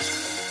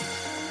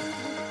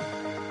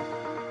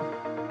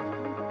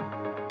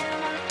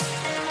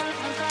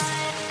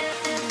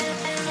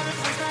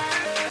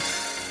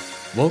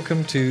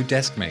Welcome to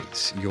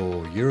Deskmates,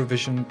 your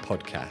Eurovision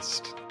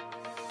podcast.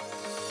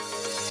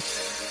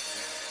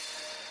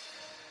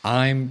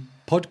 I'm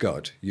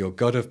Podgod, your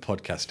god of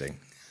podcasting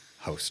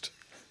host.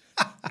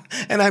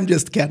 And I'm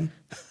just Ken.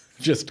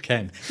 Just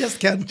Ken. Just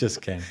Ken.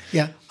 Just Ken.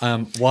 Yeah.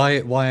 Why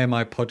am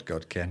I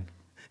Podgod, Ken?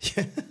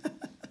 Yeah.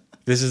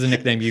 This is a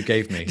nickname you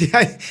gave me,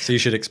 Yeah. so you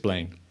should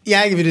explain.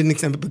 Yeah, I give it an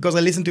example because I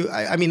listen to.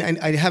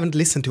 I haven't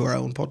listened to our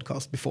own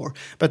podcast before,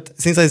 but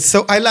since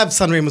I love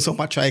Sanremo so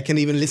much, I can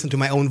even listen to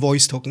my own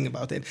voice talking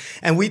about it.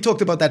 And we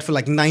talked about that for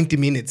like 90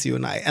 minutes, you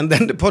and I, and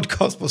then the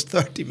podcast was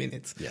 30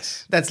 minutes.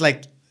 Yes, that's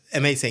like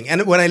amazing.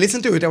 And when I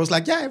listened to it, I was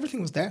like, yeah,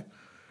 everything was there.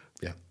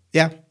 Yeah.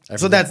 Yeah. Everything.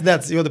 So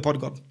that's you're the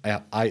pod god. Yeah,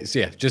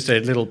 just a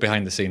little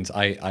behind the scenes.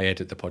 I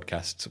edit the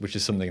podcasts, which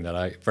is something that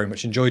I very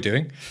much enjoy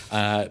doing,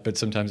 but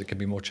sometimes it can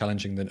be more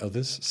challenging than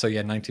others. So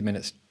yeah, 90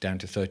 minutes down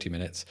to 30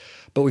 minutes.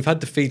 But we've had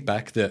the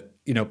feedback that,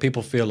 you know,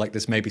 people feel like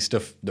there's maybe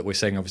stuff that we're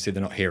saying obviously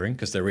they're not hearing,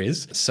 because there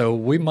is. So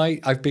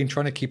I've been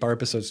trying to keep our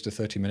episodes to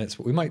 30 minutes,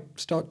 but we might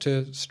start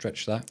to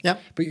stretch that. Yeah.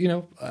 But, you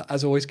know,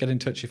 as always, get in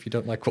touch if you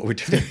don't like what we're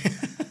doing.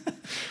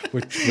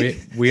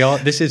 we are.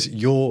 This is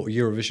your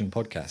Eurovision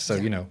podcast, so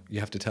you know you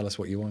have to tell us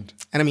what you want.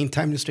 And I mean,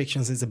 time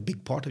restrictions is a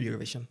big part of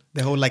Eurovision.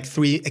 The whole like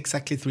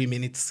exactly 3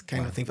 minutes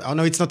kind of thing. Oh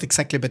no, it's not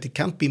exactly, but it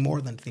can't be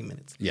more than 3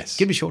 minutes. Yes, it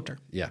can be shorter.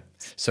 Yeah.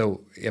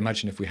 So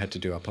imagine if we had to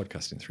do our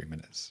podcast in 3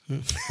 minutes.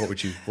 What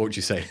would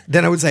you say?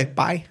 Then I would say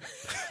bye.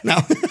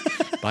 Now.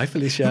 Bye,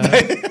 Felicia.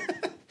 Bye.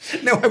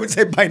 No, I would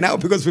say bye now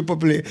because we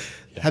probably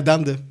have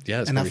done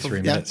it's enough probably 3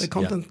 of minutes. the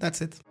content. Yeah.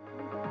 That's it.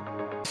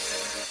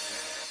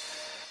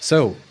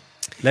 So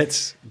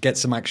let's get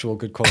some actual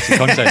good quality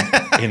content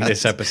in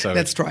this episode.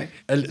 Let's try.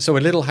 So a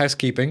little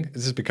housekeeping.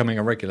 This is becoming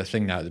a regular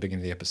thing now at the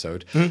beginning of the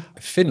episode.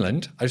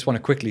 Finland, I just want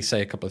to quickly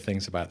say a couple of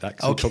things about that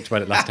because we talked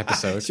about it last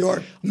episode.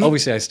 Sure.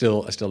 Obviously, I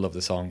still love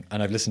the song,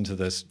 and I've listened to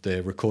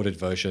the recorded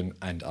version,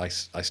 and I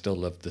still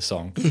love the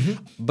song.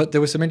 But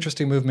there was some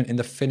interesting movement in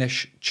the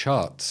Finnish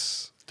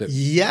charts that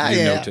you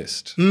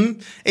noticed.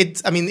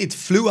 It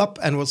flew up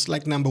and was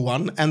like number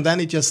one, and then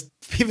it just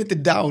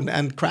pivoted down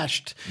and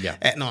crashed. Yeah.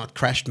 Not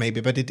crashed maybe,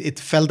 but it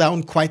fell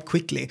down quite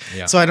quickly.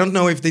 Yeah. So I don't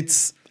know if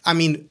it's... I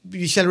mean,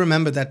 you shall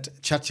remember that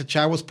Cha Cha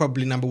Cha was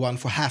probably number one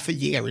for half a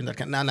year in that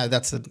kind. No,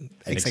 that's an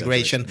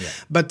exaggeration. Yeah.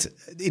 But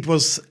it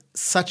was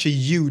such a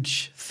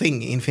huge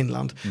thing in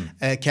Finland.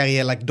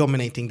 Kari like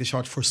dominating the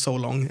chart for so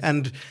long,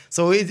 and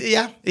so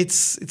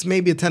it's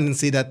maybe a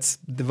tendency that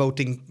the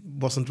voting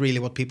wasn't really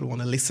what people want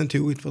to listen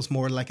to. It was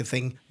more like a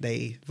thing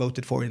they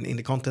voted for in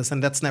the contest,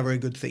 and that's never a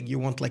good thing. You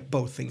want like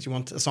both things. You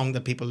want a song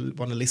that people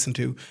want to listen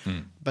to,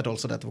 but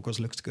also that of course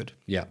looks good.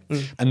 Yeah.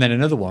 And then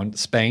another one,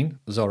 Spain,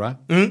 Zora,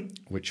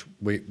 which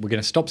we're going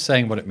to stop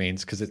saying what it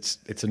means because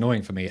it's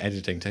annoying for me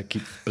editing to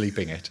keep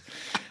bleeping it.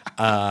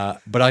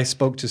 But I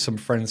spoke to some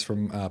friends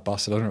from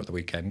Barcelona at the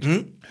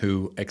weekend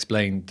who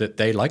explained that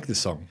they like the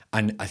song.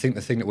 And I think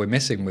the thing that we're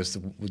missing was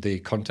the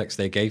context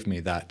they gave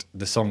me, that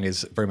the song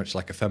is very much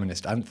like a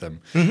feminist anthem.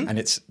 And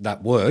it's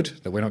that word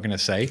that we're not going to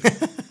say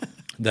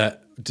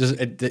that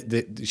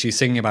she's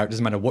singing about,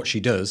 doesn't matter what she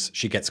does,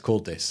 she gets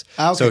called this.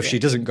 Okay, so if she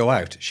doesn't go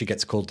out, she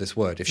gets called this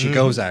word. If she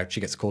goes out, she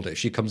gets called it. If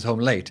she comes home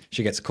late,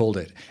 she gets called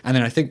it. And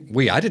then I think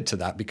we added to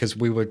that because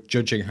we were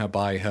judging her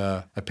by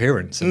her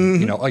appearance. And,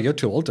 you know, oh, you're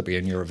too old to be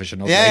in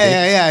Eurovision. Old lady.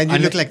 Yeah. And you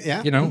look like,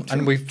 you know,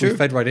 and we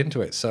fed right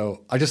into it.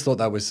 So I just thought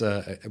that was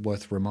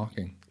worth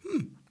remarking.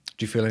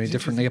 Do you feel any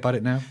differently about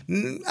it now?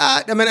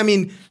 I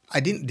mean, I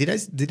didn't. Did I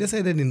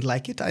say that I didn't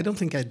like it? I don't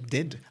think I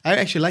did. I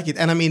actually like it.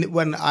 And I mean,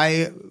 when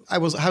I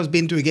have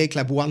been to a gay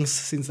club once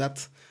since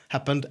that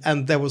happened,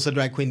 and there was a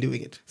drag queen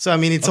doing it. So I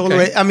mean, it's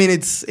already. I mean,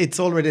 it's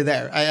already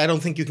there. I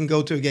don't think you can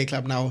go to a gay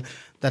club now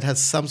that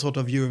has some sort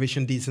of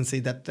Eurovision decency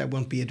that there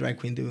won't be a drag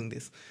queen doing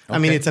this. Okay. I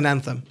mean, it's an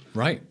anthem.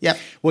 Right. Yeah.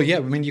 Well, yeah,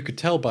 I mean, you could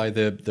tell by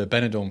the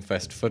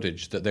Gunilla-fest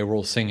footage that they were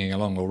all singing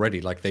along already,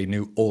 like they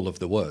knew all of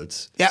the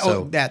words. Yeah,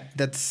 so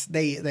that's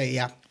they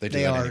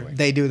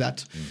They do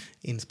that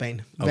in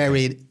Spain.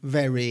 Okay.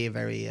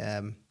 Very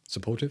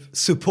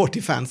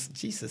supportive fans.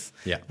 Jesus.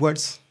 Yeah.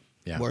 Words.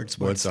 Yeah. Words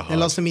are hard. They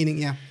lost the meaning,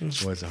 yeah.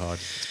 Words are hard.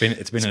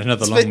 It's been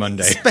another long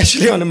Monday.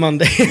 Especially on a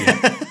Monday.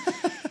 Yeah.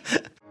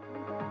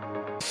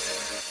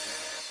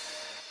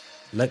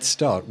 Let's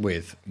start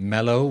with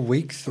Mello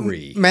Week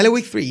 3. Mello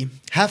Week 3.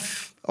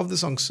 Half of the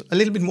songs, a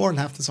little bit more than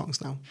half the songs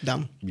now,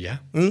 done. Yeah.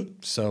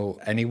 So,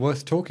 any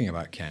worth talking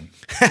about, Ken?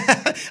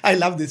 I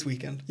love this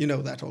weekend. You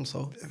know that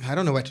also. I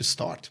don't know where to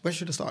start. Where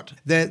should I start?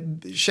 The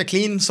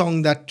Jacqueline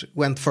song that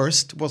went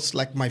first was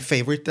like my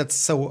favorite. That's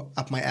so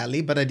up my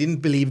alley, but I didn't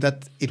believe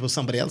that it was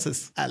somebody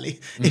else's alley.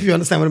 If you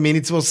understand what I mean,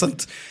 it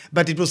wasn't.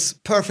 But it was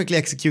perfectly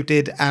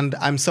executed, and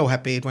I'm so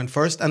happy it went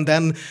first. And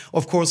then,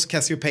 of course,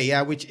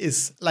 Cassiopeia, which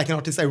is like an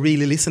artist I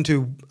really listen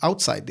to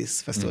outside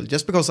this festival,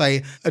 just because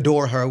I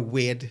adore her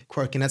weird,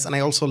 quirkiness goofiness, and I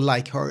also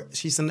like her.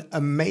 She's an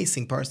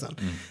amazing person.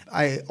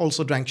 I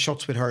also drank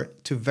shots with her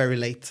to very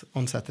late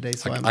on Saturday.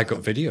 So I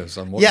got videos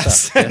on WhatsApp.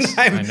 Yes,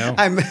 I know.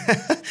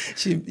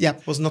 She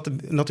was not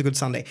a good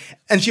Sunday,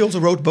 and she also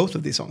wrote both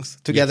of these songs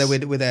together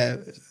with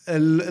a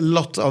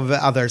lot of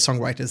other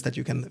songwriters that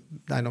you can.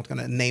 I'm not going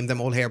to name them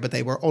all here, but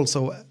they are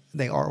also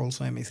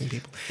amazing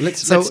people.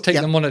 Let's take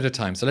them one at a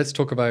time. So let's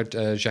talk about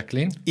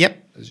Jacqueline. Yep.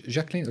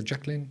 Jacqueline or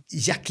Jacqueline?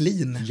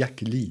 Jacqueline.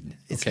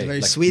 It's okay, a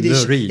very like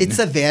Swedish. Loreen. It's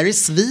a very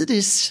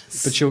Swedish.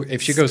 But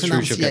if she goes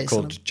through, she'll get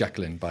called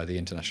Jacqueline by the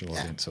international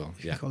audience. So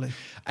yeah.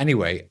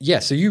 Anyway,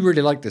 so you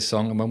really liked this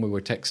song, and when we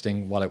were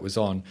texting while it was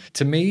on,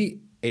 to me,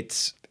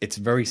 it's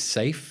very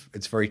safe.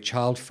 It's very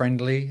child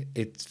friendly.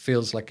 It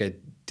feels like a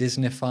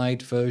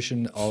Disney-fied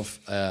version of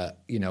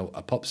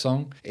a pop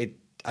song.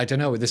 I don't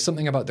know. There's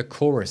something about the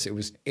chorus.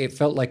 It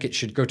felt like it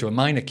should go to a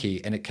minor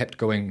key, and it kept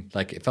going.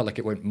 Like it felt like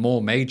it went more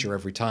major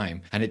every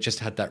time, and it just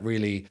had that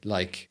really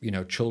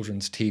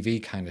children's TV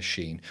kind of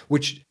sheen.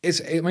 Which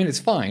is, I mean, it's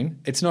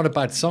fine. It's not a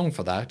bad song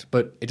for that,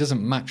 but it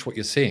doesn't match what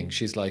you're seeing.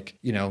 She's like,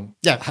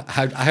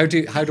 how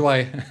do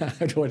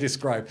I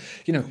describe?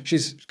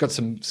 She's got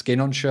some skin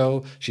on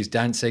show. She's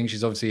dancing.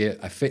 She's obviously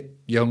a fit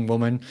young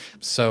woman.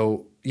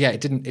 So. Yeah,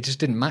 it just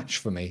didn't match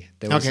for me.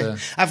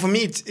 For me,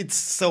 it's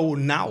so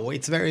now.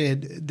 It's very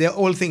the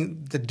whole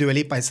thing that Dua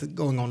Lipa is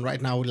going on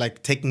right now,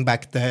 like taking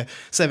back the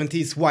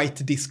 70s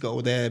white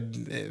disco,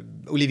 the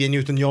Olivia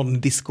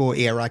Newton-John disco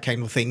era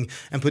kind of thing,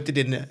 and put it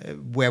in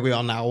where we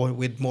are now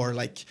with more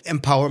like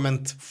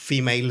empowerment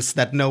females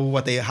that know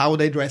how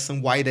they dress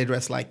and why they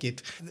dress like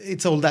it.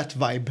 It's all that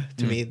vibe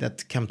to me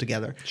that come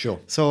together. Sure.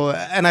 So,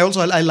 and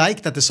I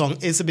like that the song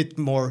is a bit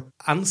more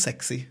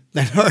unsexy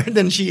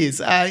than she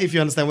is. If you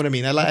understand what I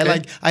mean.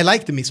 I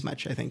like the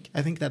mismatch.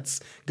 I think that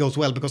goes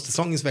well because the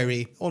song is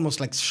very almost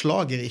like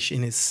schlagerish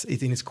in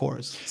its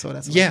chorus. So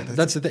that's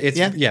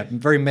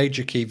very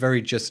major key,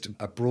 very just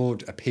a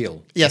broad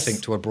appeal. Yes, I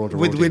think to a broader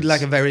audience with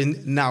like a very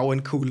now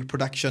and cool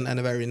production and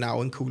a very now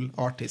and cool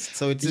artist.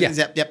 So it's I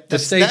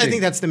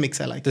think that's the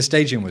mix I like. The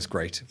staging was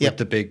great with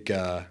the big.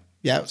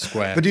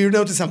 Square. But do you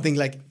notice something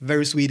like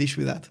very Swedish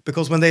with that?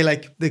 Because when they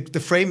like the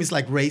frame is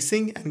like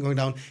racing and going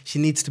down, she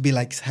needs to be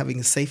like having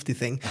a safety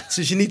thing.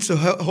 So she needs to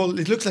hold.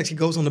 It looks like she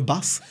goes on a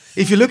bus.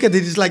 If you look at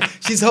it, it's like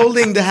she's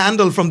holding the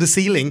handle from the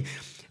ceiling.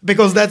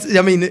 Because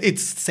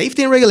it's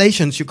safety and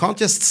regulations. You can't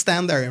just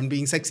stand there and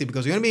being sexy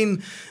because you're going to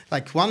be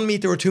like 1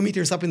 meter or 2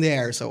 meters up in the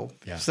air. So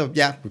we've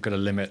got to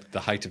limit the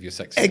height of your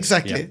sexiness.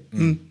 Exactly.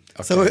 Yeah.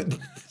 Okay. So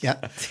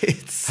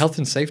it's health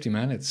and safety,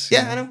 man. It's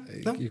I know.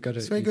 No, you've got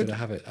to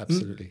have it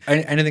absolutely.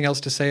 Anything else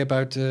to say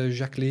about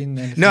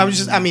Jacqueline? No,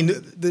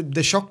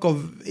 the shock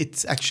of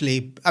it's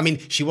actually. I mean,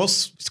 she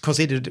was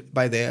considered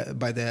by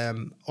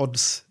the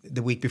odds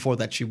the week before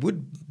that she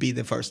would be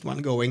the first one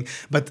going,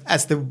 but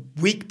as the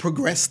week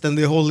progressed and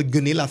the whole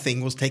Gunilla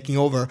thing was taking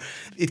over,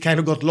 it kind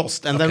of got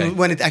lost. And then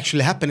when it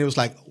actually happened, it was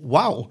like,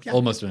 wow,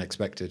 almost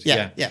unexpected.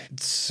 Yeah.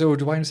 So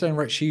do I understand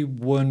right? She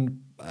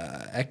won.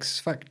 X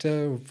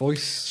Factor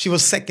voice. She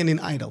was second in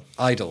Idol.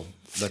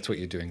 That's what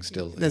you're doing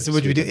still. That's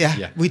what we do.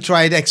 Yeah. We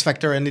tried X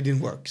Factor and it didn't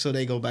work, so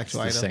they go back to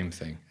Idol. The same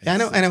thing. Yeah,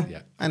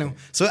 I know.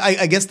 So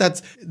I guess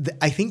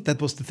I think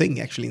that was the thing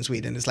actually in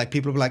Sweden. It's like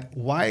people were like,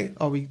 why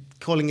are we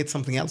calling it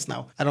something else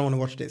now? I don't want to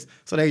watch this.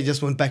 So they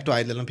just went back to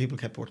Idol and people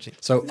kept watching.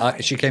 So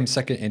she came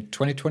second in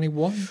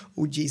 2021.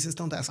 Oh Jesus,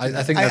 don't ask me.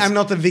 I'm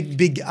not a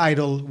big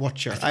Idol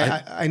watcher.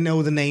 I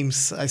know the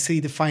names. I see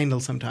the final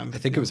sometimes. I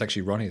think it was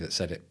actually Ronnie that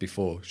said it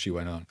before she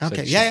went on.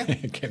 Okay,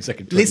 Came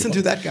second. Listen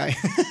to that guy.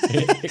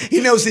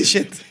 He knows his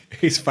shit.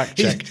 He's fact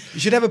checked.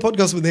 You should have a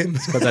podcast with him.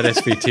 He's got that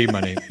SVT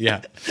money.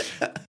 Yeah.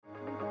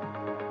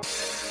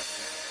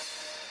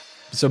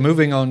 So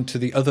moving on to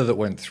the other that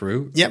went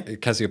through,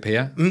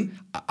 Cassiopeia.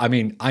 I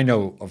mean, I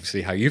know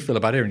obviously how you feel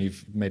about her, and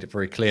you've made it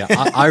very clear.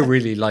 I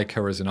really like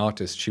her as an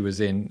artist. She was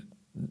in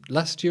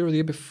last year or the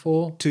year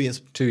before? 2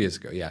 years. 2 years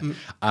ago, yeah.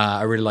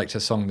 I really liked her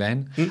song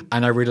then,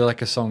 and I really like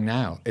her song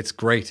now. It's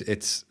great.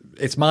 It's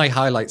my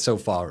highlight so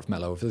far of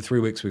Mello, for the 3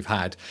 weeks we've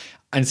had.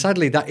 And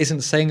sadly, that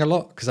isn't saying a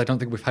lot because I don't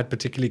think we've had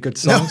particularly good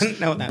songs.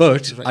 No.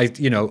 But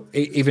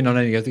even on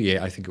any other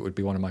year, I think it would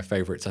be one of my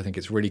favorites. I think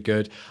it's really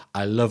good.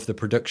 I love the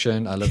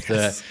production. I love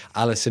the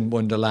Alice in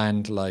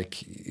Wonderland,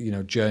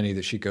 journey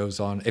that she goes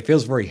on. It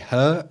feels very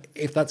her,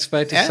 if that's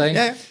fair to say.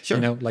 Yeah, sure.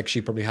 Like she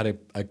probably had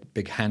a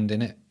big hand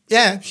in it.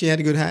 Yeah, she had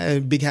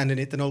a big hand in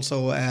it, and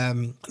also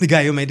the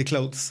guy who made the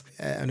clothes,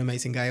 an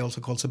amazing guy,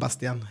 also called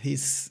Sebastian.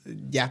 He's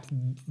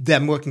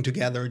them working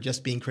together,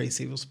 just being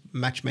crazy. It was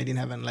match made in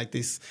heaven, like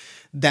this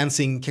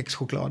dancing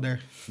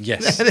kexchoklader.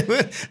 Yes,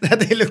 that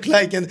they look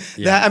like, and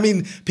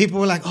people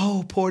were like,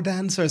 "Oh, poor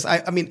dancers."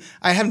 I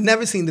have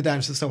never seen the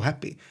dancers so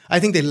happy. I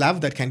think they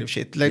love that kind of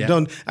shit.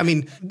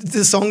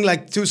 The song,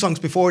 like 2 songs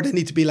before, they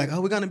need to be like,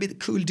 "Oh, we're gonna be the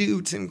cool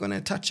dudes and we're gonna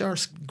touch our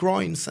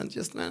groins," and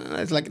just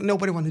it's like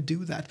nobody want to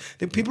do that.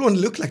 People want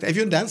to look like that. If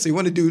you're a dancer, you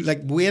want to do like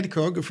weird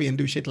choreography and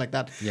do shit like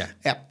that. Yeah,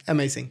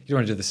 amazing. You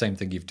want to do the same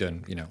thing you've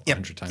done,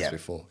 100 times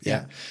before.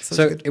 Yeah.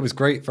 So it was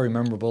great, very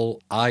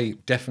memorable. I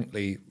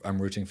definitely am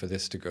rooting for this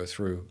this to go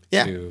through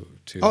Yeah.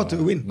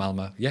 to win.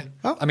 Malmö. Yeah.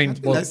 Oh, I mean,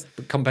 that'd be well, nice.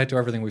 compared to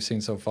everything we've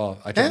seen so far,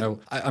 I don't know.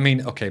 I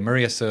mean, okay,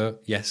 Maria Sir,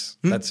 yes,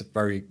 that's a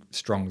very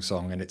strong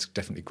song, and it's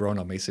definitely grown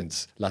on me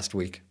since last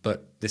week. But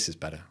this is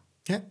better.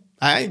 Yeah,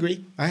 I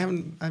agree. I have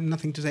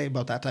nothing to say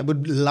about that. I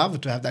would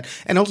love to have that.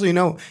 And also, you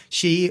know,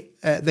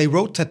 they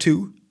wrote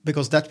Tattoo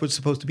because that was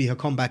supposed to be her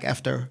comeback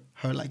after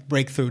her like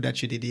breakthrough that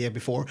she did the year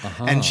before.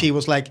 And she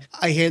was like,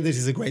 I hear this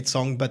is a great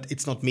song, but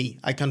it's not me.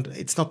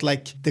 It's not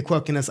like the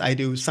quirkiness I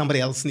do. Somebody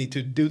else need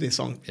to do this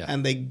song. Yeah.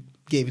 And they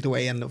gave it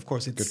away. And of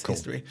course it's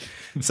history.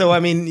 So, I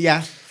mean,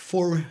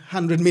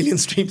 400 million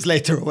streams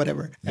later or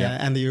whatever.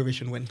 And the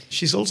Eurovision win.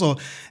 She's also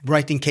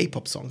writing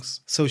K-pop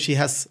songs. So she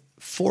has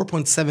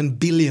 4.7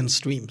 billion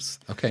streams.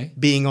 Okay.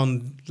 Being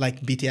on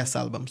like BTS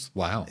albums.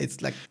 Wow.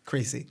 It's like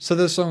crazy. So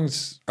those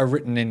songs are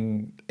written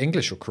in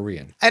English or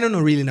Korean? I don't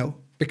really know.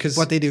 Because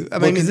what they do. I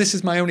mean, because this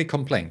is my only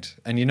complaint,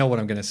 and you know what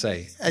I'm going to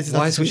say. Why is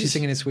she Swedish?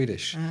 singing in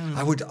Swedish?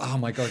 I would. Oh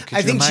my god! Could I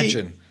you think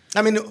imagine?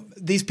 I mean,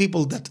 these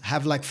people that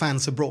have like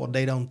fans abroad,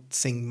 they don't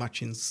sing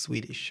much in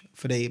Swedish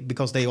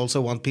because they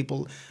also want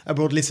people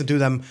abroad listen to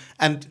them,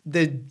 and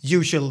the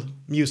usual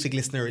music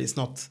listener is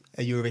not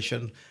a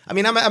Eurovision. I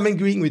mean, I'm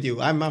agreeing with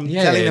you. I'm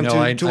telling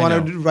them to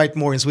want to write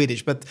more in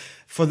Swedish, but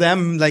for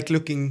them, like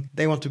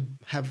they want to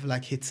have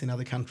like hits in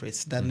other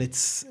countries. Then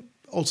it's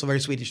also very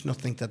Swedish.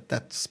 Not think that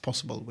that's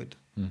possible with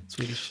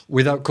Swedish.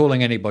 Without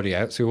calling anybody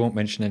out, so we won't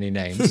mention any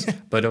names,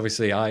 but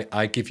obviously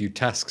I give you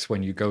tasks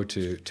when you go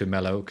to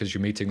Mello because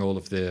you're meeting all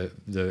of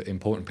the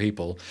important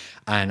people,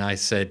 and I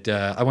said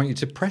I want you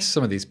to press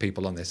some of these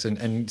people on this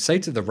and say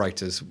to the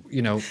writers,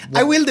 you know,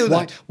 I will do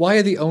that. Why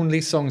are the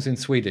only songs in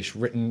Swedish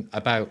written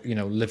about, you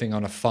know, living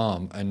on a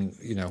farm and,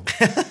 you know?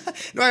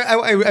 No,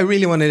 I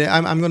really wanted.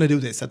 I'm going to do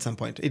this at some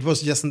point. It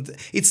was just.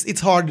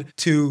 It's hard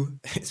to.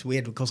 It's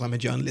weird because I'm a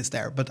journalist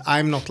there, but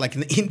I'm not like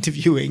an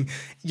interviewing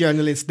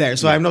journalist there.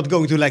 So I'm not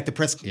going to like the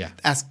press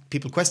ask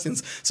people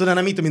questions. So then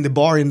I meet them in the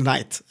bar in the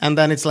night, and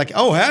then it's like,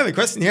 oh, I have a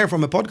question here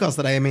from a podcast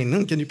that I am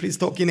in. Can you please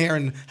talk in here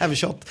and have a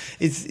shot?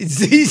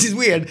 It's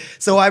weird.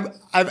 So I've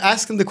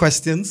asked them the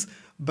questions,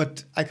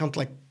 but I can't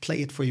like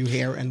play it for you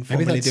here and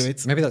formally do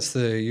it. Maybe that's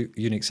the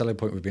unique selling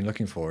point we've been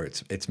looking for.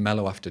 It's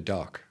Mellow after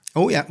dark.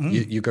 Oh yeah,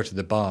 you go to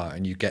the bar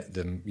and you get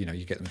them, you know,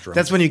 you get them drunk.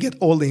 That's when you get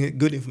all the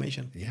good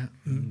information. Yeah,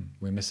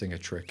 we're missing a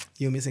trick.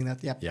 You're missing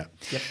that, yeah. Yeah.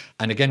 Yep.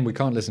 And again, we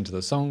can't listen to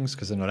those songs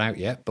because they're not out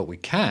yet, but we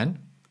can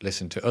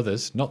listen to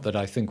others. Not that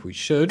I think we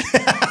should.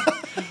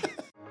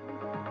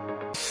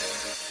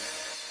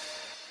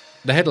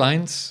 The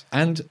headlines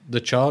and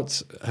the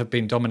charts have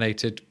been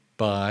dominated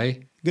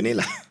by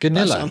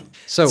Gunilla.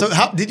 So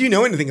how did you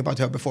know anything about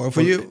her before?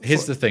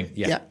 Here's the thing.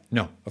 Yeah.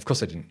 No, of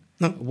course I didn't.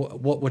 No.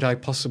 What would I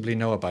possibly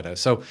know about her?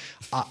 So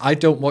I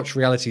don't watch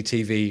reality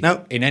TV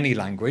in any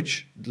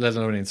language, let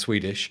alone in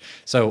Swedish.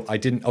 So I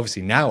didn't.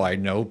 Obviously now I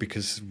know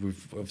because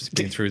we've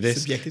obviously been through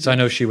this. So I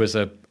know she was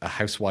a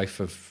housewife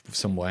of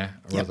somewhere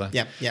or other.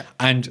 Yeah.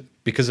 And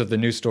because of the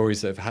news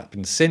stories that have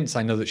happened since,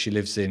 I know that she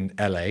lives in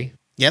LA.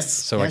 Yes.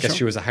 So I guess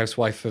she was a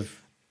housewife of.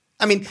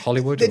 I mean,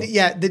 Hollywood? They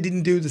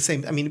didn't do the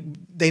same. I mean,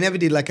 they never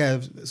did like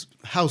a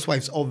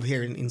Housewives of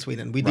here in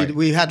Sweden.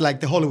 We had like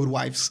the Hollywood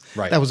Wives.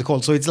 Right. That was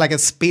called. So it's like a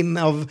spin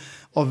of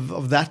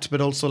that, but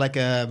also like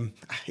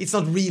it's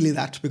not really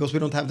that because we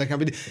don't have that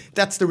kind of.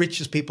 That's the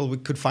richest people we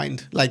could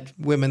find, like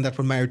women that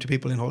were married to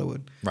people in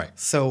Hollywood. Right.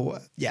 So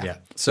yeah.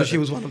 So she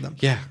was one of them.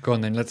 Yeah. Go on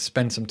then. Let's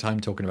spend some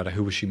time talking about her.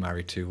 Who was she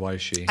married to? Why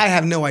is she? I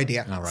have no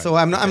idea. All right. So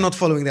I'm not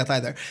following that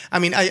either. I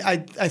mean, I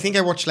think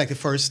I watched like the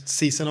first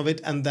season of it,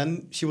 and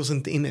then she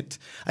wasn't in it.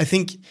 I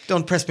think,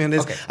 don't press me on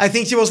this. Okay. I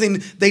think she was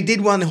in, they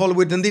did one in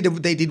Hollywood and they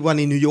did one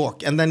in New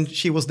York. And then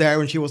she was there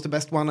and she was the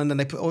best one. And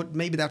then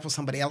maybe that was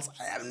somebody else.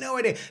 I have no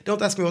idea.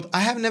 Don't ask me what. I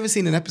have never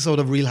seen an episode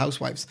of Real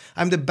Housewives.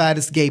 I'm the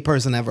baddest gay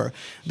person ever.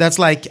 That's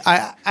like,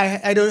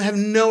 I don't have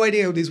no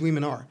idea who these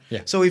women are.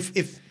 Yeah. So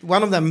if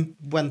one of them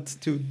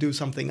went to do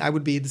something, I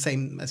would be the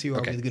same as you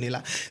are with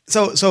Gunilla.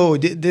 So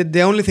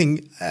the only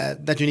thing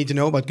that you need to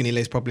know about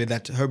Gunilla is probably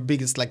that her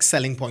biggest like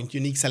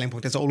unique selling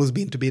point has always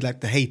been to be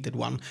like the hated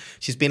one.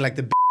 She's been like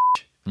the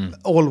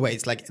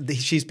always like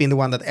she's been the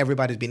one that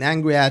everybody's been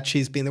angry at.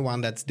 She's been the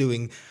one that's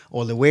doing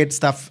all the weird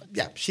stuff.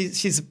 Yeah,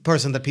 she's a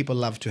person that people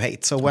love to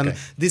hate. So when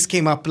this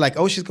came up, like,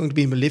 oh, she's going to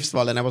be in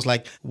Mello, and I was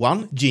like,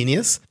 1,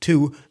 genius.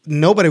 2,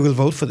 nobody will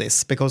vote for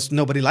this because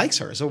nobody likes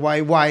her. So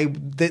why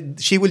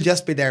she will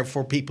just be there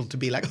for people to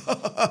be like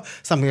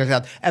something like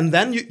that. And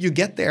then you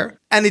get there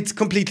and it's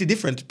completely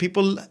different.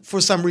 People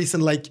for some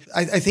reason like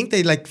I think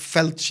they like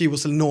felt she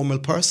was a normal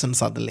person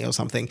suddenly or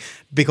something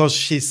because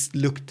she's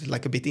looked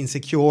like a bit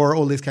insecure,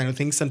 all these kind of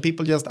things, and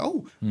people just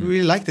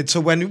really liked it. So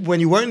when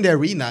you were in the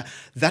arena,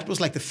 that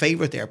was like the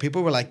favorite there.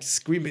 People were like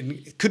screaming.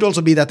 It could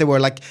also be that there were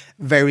like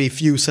very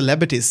few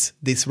celebrities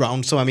this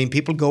round. So I mean,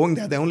 people going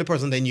there, the only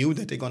person they knew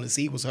that they're going to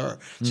see was her.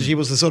 So she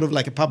was a sort of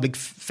like a public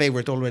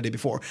favorite already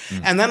before.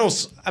 And then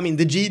also, I mean,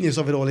 the genius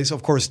of it all is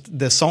of course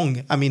the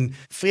song. I mean,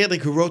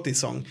 Fredrik, who wrote this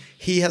song,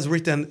 he has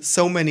written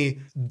so many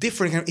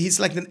different. He's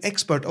like an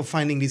expert of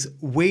finding this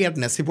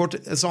weirdness. He wrote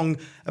a song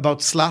about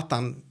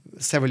Zlatan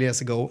several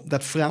years ago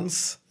that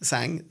Frans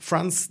sang.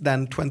 Frans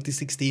then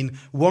 2016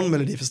 won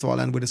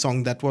Melodifestivalen with a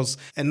song that was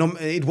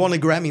it won a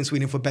Grammy in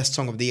Sweden for Best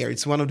Song of the Year.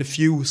 It's one of the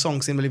few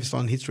songs in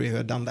Melodifestivalen history who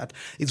have done that.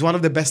 It's one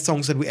of the best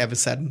songs that we ever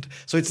said.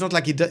 So it's not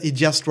like he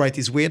just writes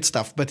his weird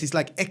stuff, but he's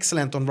like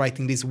excellent on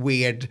writing these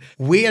weird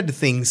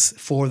things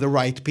for the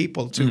right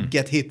people to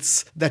get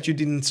hits that you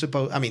didn't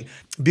suppose. I mean,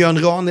 Björn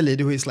Ranelid,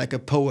 who is like a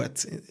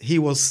poet, he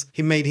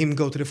made him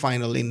go to the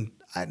final in.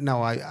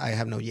 Now I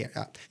have no year.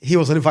 He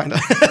was in the final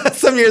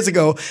some years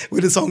ago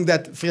with a song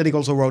that Fredrik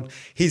also wrote.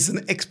 He's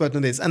an expert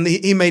on this, and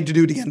he made to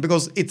do it again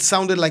because it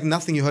sounded like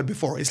nothing you heard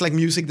before. It's like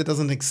music that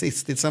doesn't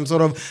exist. It's some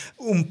sort of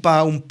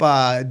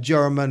oompa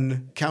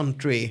German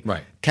country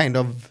kind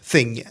of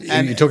thing.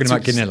 And you're talking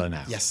about Gunilla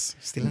now? Yes,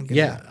 still on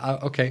Gunilla. Yeah,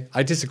 okay.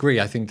 I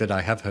disagree. I think that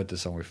I have heard the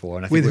song before.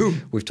 And I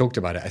think we've talked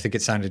about it. I think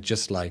it sounded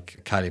just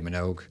like Kylie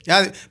Minogue.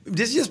 Yeah,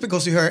 this is just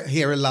because you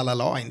hear a la la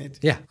la in it.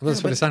 Yeah, well,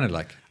 that's what it sounded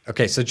like.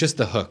 Okay, so just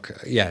the hook.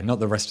 Yeah, not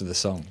the rest of the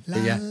song. La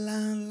but yeah. la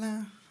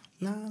la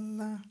la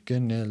la.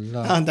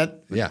 Gunilla.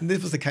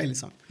 This was the Kylie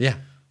song. Yeah.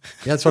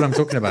 Yeah, that's what I'm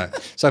talking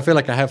about. So I feel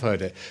like I have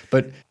heard it.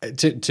 But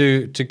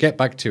to get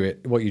back to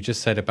it, what you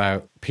just said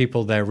about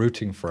people there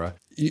rooting for her,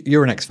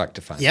 you're an X Factor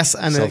fan. Yes,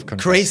 and a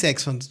crazy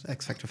X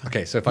Factor fan.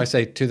 Okay, so if I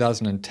say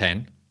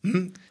 2010,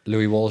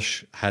 Louis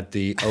Walsh had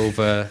the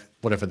over,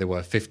 whatever they were,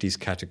 50s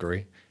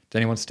category. Did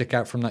anyone stick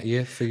out from that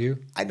year for you?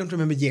 I don't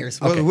remember years.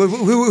 Okay.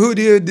 Who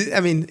do you... I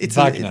mean, it's...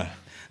 Wagner.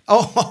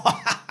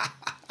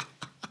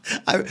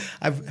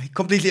 I've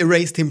completely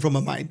erased him from my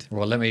mind.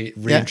 Well, let me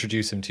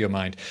reintroduce him to your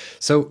mind.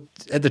 So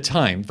at the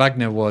time,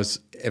 Wagner was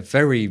a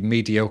very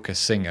mediocre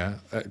singer,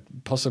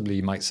 possibly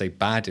you might say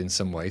bad in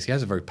some ways. He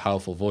has a very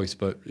powerful voice,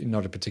 but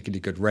not a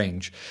particularly good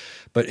range.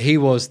 But he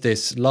was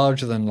this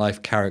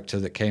larger-than-life character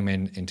that came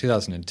in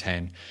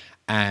 2010,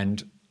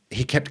 and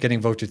he kept getting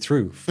voted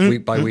through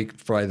week by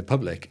week by the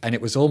public, and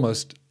it was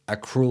almost a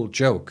cruel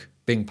joke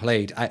being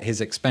played at his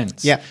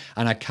expense. Yeah.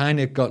 And I kind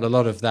of got a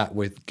lot of that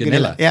with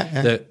Gunilla.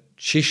 That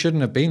she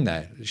shouldn't have been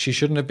there. She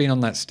shouldn't have been on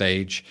that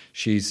stage.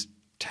 She's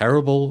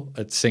terrible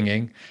at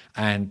singing,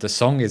 and the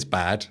song is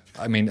bad.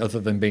 I mean, other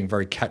than being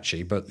very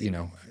catchy, but you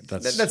know,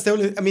 that's the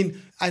only. I mean,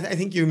 I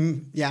think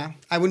you. Yeah,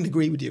 I wouldn't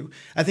agree with you.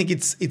 I think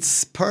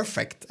it's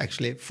perfect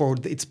actually for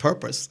its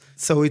purpose.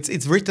 So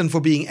it's written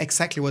for being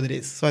exactly what it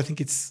is. So I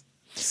think it's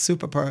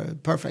super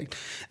perfect.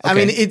 Okay. I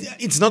mean,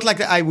 it's not like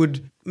I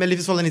would.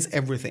 Melodifestivalen is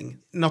everything.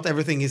 Not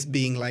everything is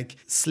being like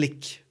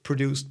slick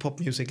produced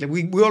pop music. Like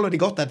we already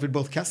got that with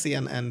both Cassie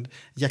and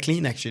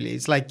Jacqueline. Actually,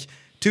 it's like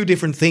two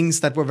different things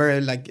that were very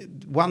like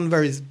one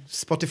very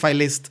Spotify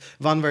list,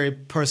 one very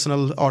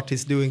personal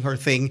artist doing her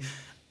thing,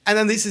 and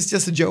then this is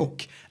just a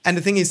joke. And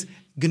the thing is,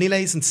 Gunilla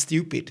isn't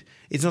stupid.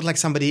 It's not like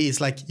somebody is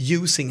like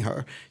using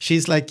her.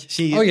 She's like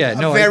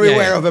very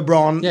aware of a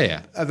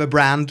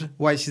brand.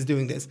 Why she's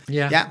doing this?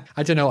 Yeah.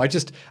 I don't know. I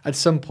just at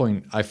some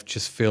point I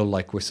just feel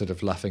like we're sort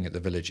of laughing at the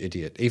village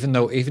idiot. Even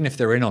if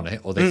they're in on it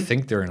or they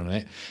think they're in on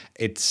it,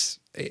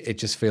 it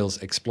just feels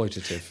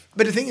exploitative.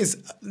 But the thing is,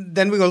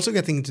 then we're also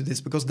getting into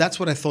this because that's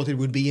what I thought it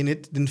would be, and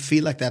it didn't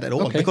feel like that at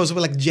all. Okay. Because we're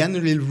like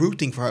generally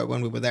rooting for her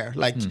when we were there,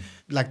 like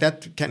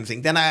that kind of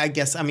thing. Then I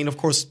guess, I mean, of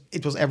course,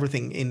 it was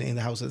everything in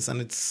the houses,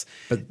 and it's.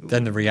 But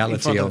then the reality in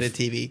front of the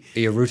TV.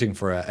 You're rooting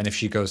for her, and if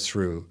she goes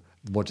through,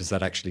 what does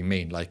that actually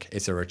mean? Like,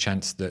 is there a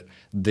chance that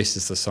this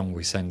is the song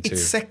we send to?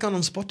 It's second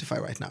on Spotify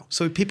right now.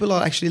 So people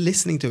are actually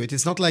listening to it.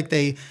 It's not like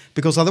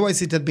because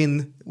otherwise it had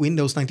been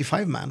Windows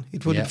 95 man.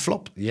 It would have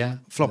flopped. Yeah.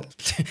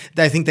 Flopped.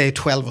 I think they're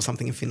 12 or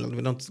something in Finland.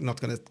 We're not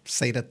going to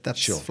say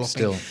that's flopping.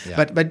 Still,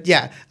 yeah. But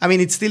yeah, I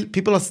mean, it's still,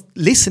 people are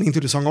listening to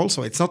the song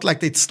also. It's not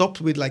like it stopped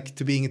with like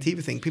to being a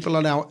TV thing. People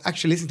are now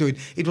actually listening to it.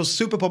 It was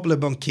super popular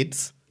among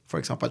kids, for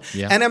example.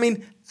 Yeah. And I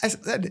mean, as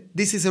I said,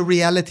 this is a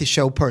reality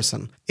show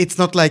person. It's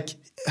not like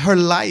her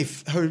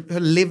life, her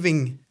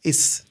living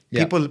is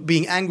people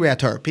being angry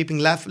at her, people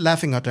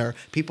laughing at her,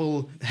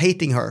 people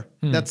hating her.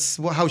 That's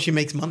how she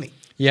makes money.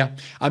 Yeah,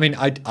 I mean,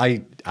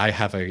 I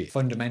have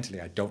fundamentally,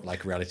 I don't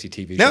like reality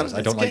TV shows.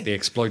 I don't like the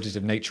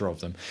exploitative nature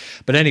of them.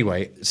 But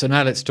anyway, so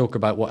now let's talk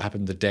about what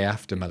happened the day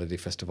after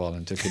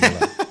Melodifestivalen to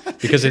Gunilla.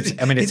 Because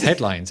it's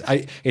headlines.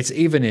 It's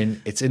in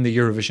the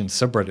Eurovision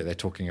subreddit. They're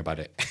talking about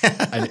it,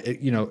 and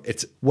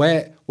it's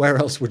where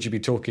else would you be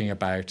talking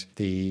about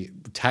the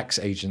tax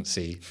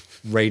agency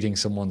raiding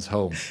someone's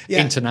home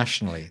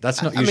internationally?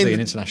 That's not usually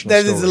an international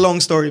story. There is a long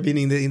story been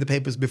in the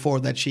papers before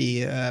that she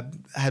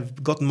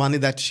had gotten money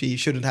that she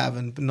shouldn't have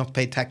and not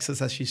paid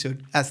taxes as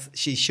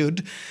she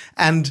should,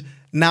 and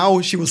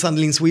now she was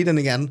suddenly in Sweden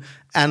again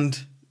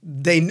and.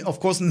 They,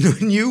 of course,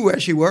 knew where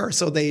she were,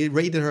 so they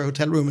raided her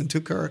hotel room and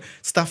took her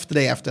stuff the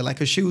day after, like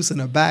her shoes and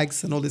her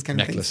bags and all these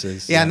kind of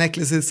things. Yeah,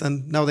 necklaces,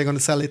 and now they're going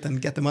to sell it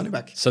and get the money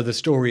back. So the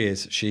story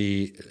is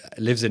she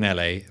lives in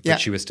LA,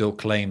 but she was still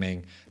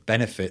claiming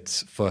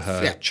benefits for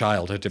her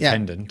child, her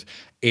dependent,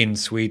 in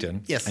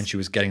Sweden. Yes. And she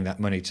was getting that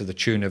money to the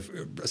tune of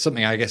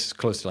something, I guess,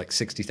 close to like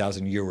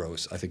 60,000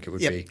 euros, I think it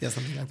would be. Yeah,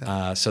 something like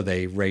that. So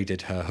they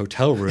raided her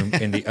hotel room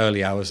in the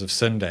early hours of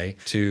Sunday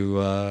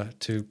to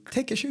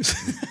take her shoes.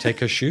 Take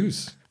her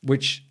shoes.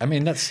 which, I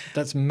mean,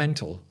 that's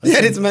mental.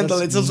 It's mental.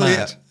 It's also,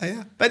 mad.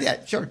 yeah. But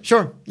yeah,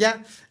 sure. Yeah.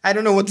 I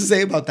don't know what to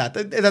say about that.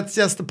 That's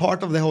just a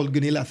part of the whole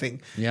Gunilla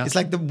thing. Yeah. It's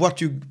like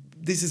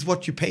this is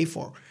what you pay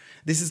for.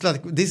 This is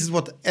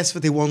what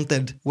SVT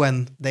wanted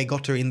when they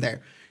got her in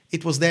there.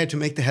 It was there to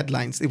make the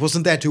headlines. It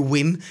wasn't there to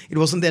win. It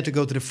wasn't there to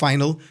go to the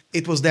final.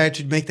 It was there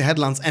to make the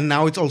headlines. And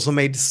now it's also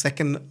made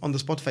second on the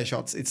Spotify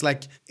charts. It's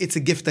like, it's a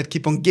gift that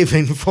keep on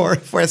giving for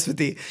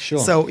SVT. Sure.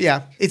 So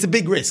yeah, it's a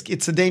big risk.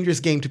 It's a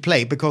dangerous game to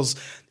play because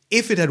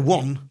if it had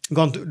gone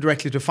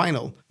directly to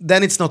final,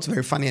 then it's not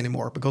very funny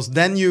anymore because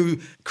then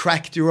you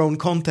cracked your own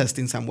contest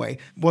in some way.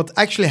 What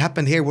actually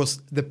happened here was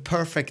the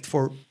perfect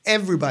for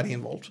everybody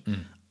involved.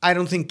 I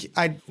don't think,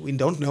 we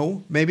don't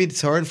know. Maybe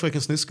it's her and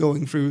Fröken Snusk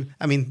going through.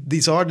 I mean,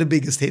 these are the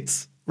biggest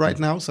hits right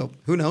now. So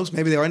who knows?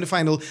 Maybe they are in the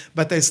final,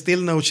 but there's still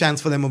no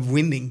chance for them of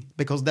winning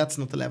because that's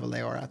not the level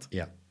they are at.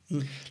 Yeah.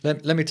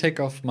 Let me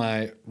take off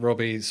my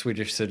Robbie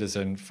Swedish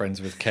citizen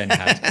friends with Ken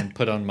hat and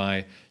put on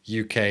my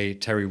UK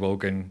Terry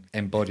Wogan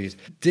embodied.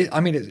 I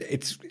mean,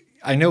 it's.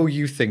 I know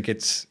you think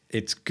it's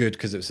good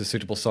because it's a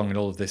suitable song and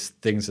all of these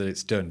things that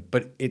it's done,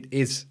 but it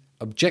is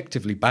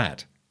objectively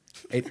bad.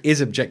 It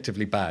is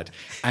objectively bad.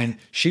 And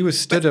she was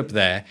stood up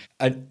there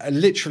and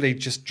literally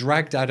just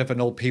dragged out of an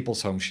old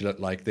people's home, she looked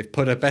like. They've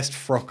put her best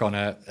frock on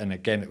her. And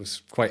again, it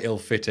was quite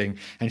ill-fitting.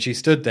 And she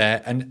stood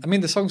there. And I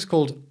mean, the song's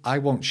called I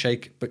Won't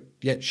Shake, but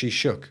yet she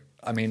shook.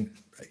 I mean,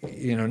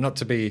 you know, not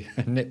to be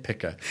a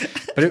nitpicker,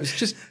 but it was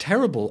just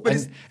terrible.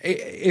 And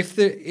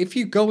if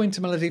you go into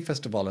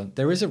Melodifestivalen,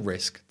 there is a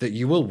risk that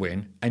you will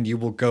win and you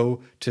will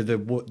go to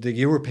the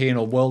European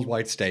or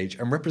worldwide stage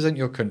and represent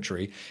your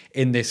country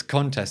in this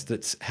contest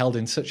that's held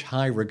in such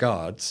high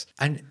regards.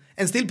 And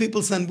still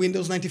people send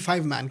Windows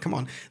 95, man. Come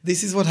on.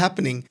 This is what's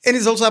happening. And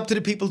it's also up to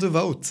the people to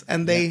vote.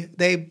 And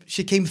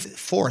she came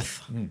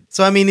fourth.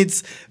 So, I mean,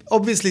 it's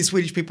obviously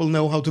Swedish people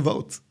know how to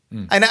vote.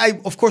 And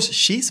of course,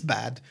 she's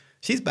bad.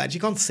 She's bad. She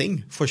can't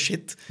sing for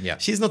shit. Yeah.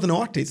 She's not an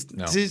artist.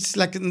 No. She's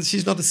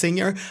not a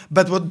singer.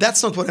 But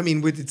that's not what I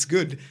mean with it's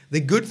good.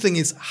 The good thing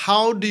is,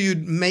 how do you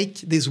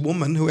make this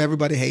woman, who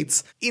everybody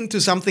hates, into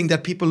something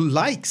that people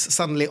likes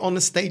suddenly on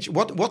a stage?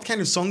 What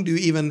kind of song do you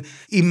even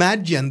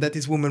imagine that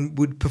this woman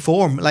would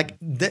perform? Like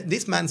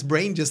this man's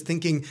brain just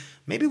thinking,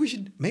 maybe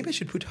I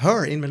should put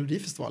her in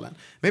Melodifestivalen.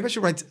 Maybe I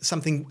should write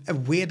a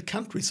weird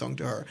country song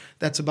to her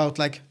that's about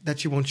like that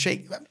she won't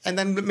shake. And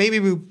then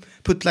maybe we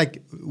put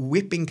like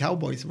whipping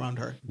cowboys around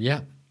her.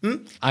 Yeah.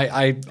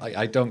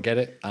 I don't get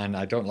it and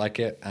I don't like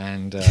it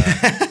and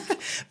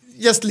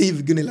just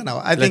leave Gunilla now.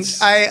 I think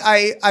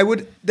I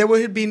would there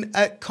would have been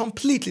a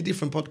completely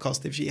different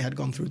podcast if she had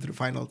gone through to the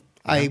final.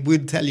 Yeah. I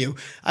would tell you.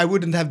 I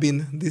wouldn't have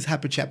been this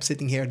happy chap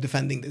sitting here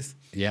defending this.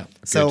 Yeah.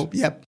 So, good.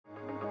 yeah.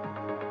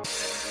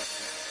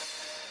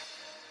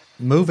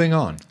 Moving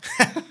on.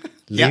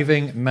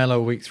 Leaving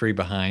Mello week 3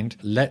 behind,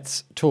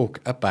 let's talk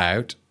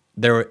about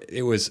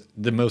it was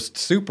the most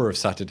super of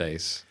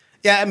Saturdays.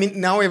 Yeah, I mean,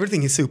 now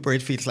everything is super,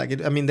 it feels like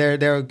it. I mean,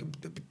 there are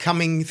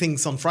coming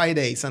things on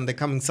Fridays and they're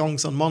coming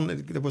songs on Monday.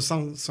 There were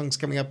songs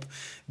coming up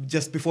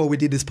just before we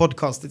did this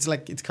podcast. It's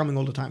like it's coming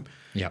all the time.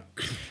 Yeah.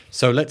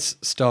 So let's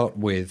start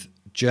with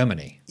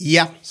Germany.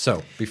 Yeah.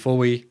 So before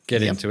we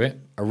get into it,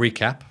 a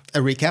recap.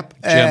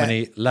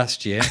 Germany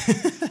last year.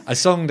 A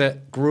song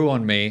that grew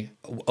on me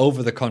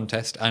over the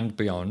contest and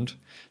beyond.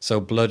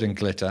 So Blood and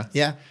Glitter.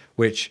 Yeah.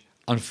 Which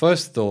on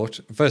first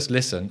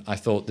listen, I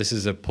thought this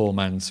is a poor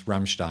man's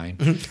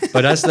Rammstein.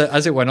 But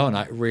as it went on,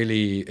 it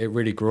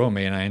really grew on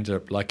me, and I ended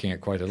up liking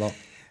it quite a lot.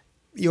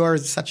 You are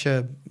such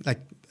a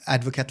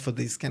advocate for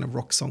these kind of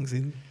rock songs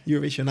in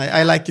Eurovision.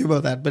 I like you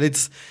about that, but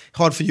it's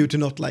hard for you to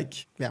not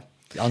like. Yeah,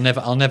 I'll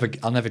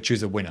never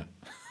choose a winner.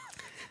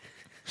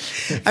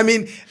 I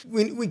mean,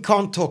 we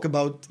can't talk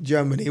about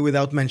Germany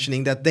without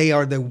mentioning that they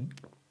are the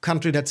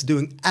country that's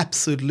doing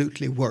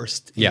absolutely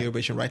worst in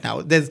Eurovision right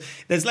now.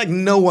 There's like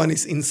no one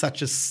is in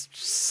such a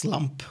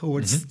slump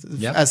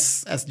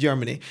as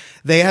Germany.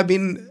 They have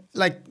been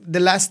like the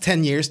last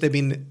 10 years they've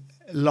been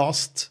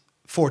lost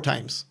 4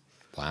 times.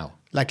 Wow.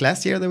 Like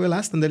last year they were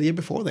last, and the year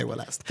before they were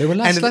last. They were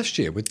last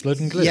year with Blood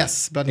and Glitter.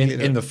 Yes, Blood and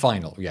Glitter. In the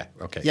final, yeah,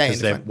 okay. Yeah,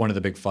 because they're one of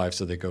the big 5,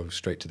 so they go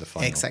straight to the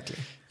final. Exactly.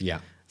 Yeah.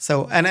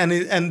 So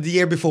and the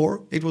year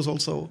before it was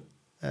also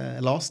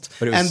last,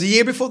 and the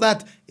year before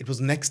that it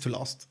was next to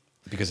last.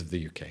 Because of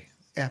the UK.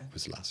 Yeah. It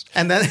was last.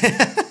 And then...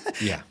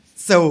 yeah.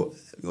 So,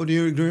 do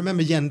you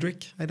remember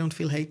Jendrik? I Don't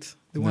Feel Hate?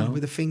 The one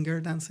with the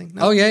finger dancing?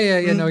 No? Oh,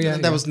 yeah.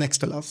 That was next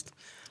to last.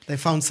 They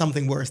found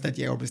something worse that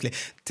year, obviously.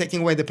 Taking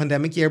away the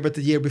pandemic year, but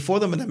the year before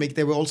the pandemic,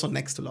 they were also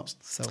next to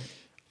last. So.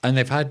 And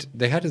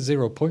they had a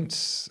 0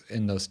 points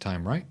in those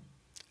time, right?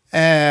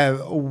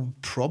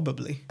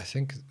 Probably.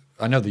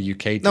 I know the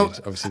UK did,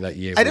 obviously, that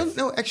year. I don't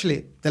know,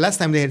 actually. The last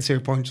time they had 0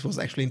 points was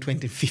actually in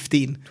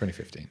 2015.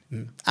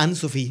 2015.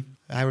 Anne-Sophie.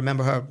 I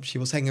remember her. She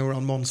was hanging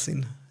around Mons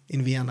in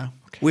in Vienna.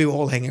 We were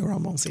all hanging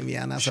around Måns in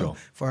Vienna. Sure.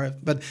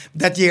 But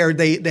that year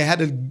they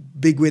had a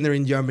big winner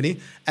in Germany,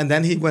 and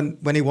then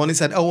when he won, he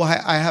said, "Oh,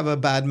 I have a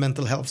bad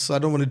mental health, so I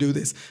don't want to do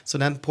this." So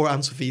then poor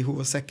Ann-Sophie, who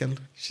was second,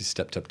 she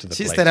stepped up to the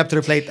she plate. stepped up to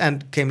the plate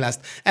and came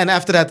last. And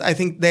after that, I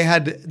think they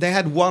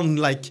had one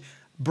like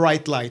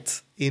bright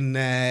light in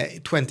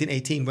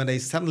 2018 when they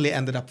suddenly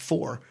ended up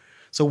 4.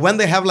 So when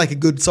they have like a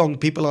good song,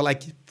 people are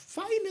like,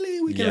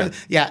 finally we can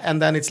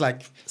and then it's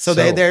like so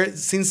they're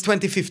since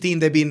 2015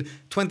 they've been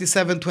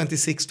 27,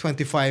 26,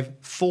 25,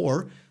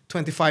 4,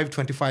 25,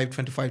 25,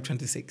 25,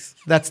 26.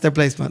 That's their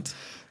placement.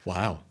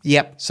 Wow.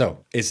 Yep.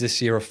 So is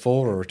this year a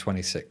 4 or a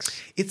 26?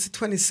 It's a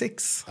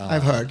 26,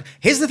 I've heard.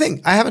 Here's the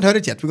thing, I haven't heard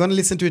it yet. We're going to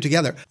listen to it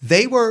together.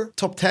 They were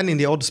top 10 in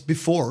the odds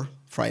before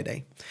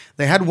Friday.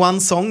 They had one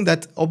song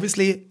that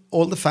obviously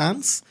all the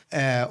fans,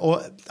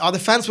 or the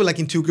fans were like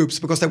in 2 groups,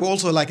 because there were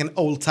also like an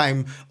old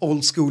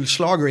school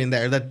schlager in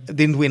there that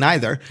didn't win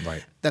either,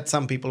 right, that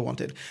some people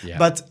wanted. Yeah.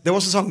 But there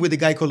was a song with a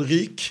guy called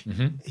Ryk.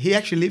 Mm-hmm. He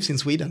actually lives in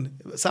Sweden,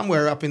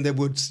 somewhere up in the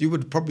woods. You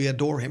would probably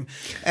adore him.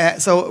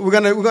 So we're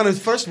gonna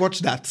first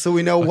watch that, so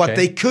we know what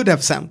they could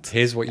have sent.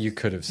 Here's what you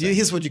could have sent.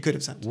 Here's what you could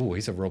have sent. Ooh,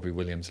 he's a Robbie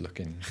Williams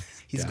looking.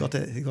 He got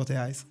the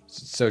eyes.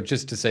 So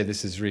just to say,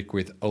 this is Ryk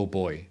with Oh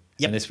Boy.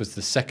 Yep. And this was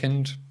the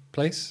second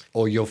place,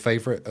 or your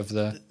favorite of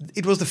the?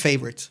 It was the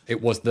favorite.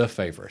 It was the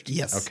favorite.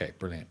 Yes. Okay,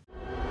 brilliant.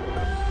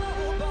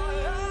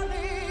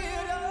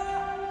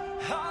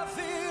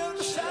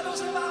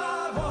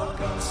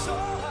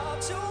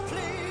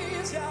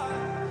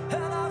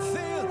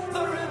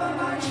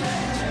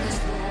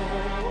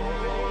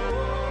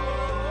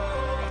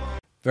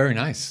 Very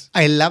nice.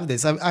 I love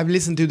this. I've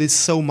listened to this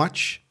so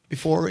much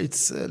before.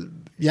 It's the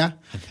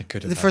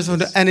first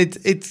one, and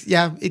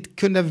it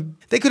couldn't have.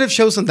 They could have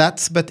chosen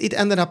that, but it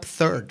ended up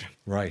third.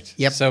 Right.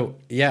 Yep. So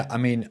yeah, I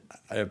mean,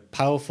 a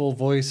powerful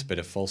voice, a bit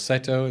of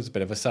falsetto, it's a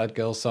bit of a sad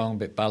girl song, a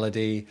bit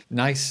ballady,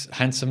 nice,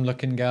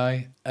 handsome-looking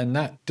guy, and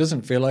that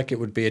doesn't feel like it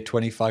would be a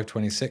 25,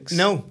 26.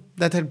 No,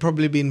 that had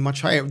probably been much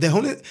higher.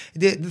 The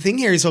thing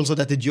here is also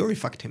that the jury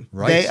fucked him.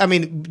 Right.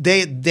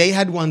 They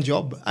had one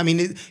job. I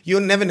mean, you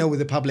never know with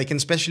the public, and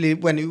especially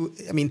when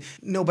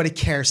nobody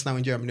cares now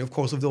in Germany. Of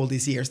course, of all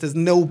these years, there's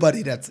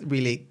nobody that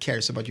really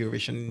cares about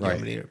Eurovision in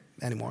Germany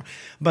anymore.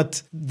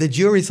 But the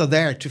juries are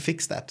there to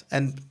fix that,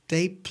 and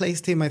they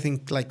placed him, I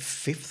think, like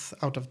 5th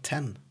out of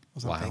 10 or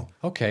something. Wow.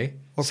 Okay.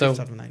 Or 5th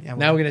out of 9. Yeah,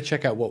 now we're going to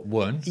check out what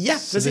won. Yeah,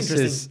 so that's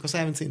interesting, because I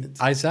haven't seen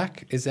it.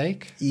 Isaac.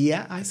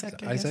 Yeah,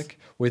 Isaac. I guess.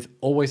 With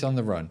Always on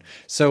the Run.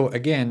 So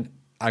again,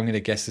 I'm going to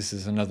guess this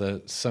is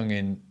another sung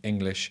in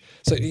English.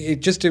 So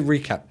just to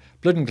recap,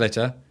 Blood and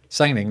Glitter,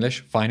 sang in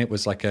English, fine, it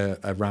was like a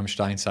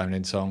Rammstein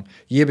sounding song.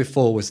 Year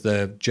before was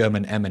the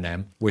German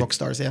Eminem. With,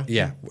 Rockstars, yeah.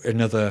 Yeah,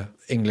 another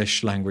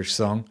English language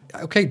song.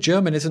 Okay,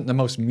 German isn't the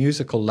most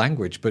musical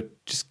language, but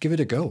just give it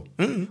a go.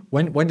 Mm-hmm.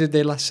 When did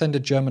they last send a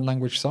German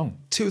language song?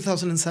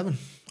 2007,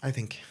 I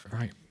think.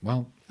 Right,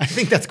 well. I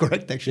think that's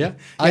correct, actually. Yeah,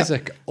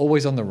 Isaac,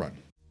 Always on the Run.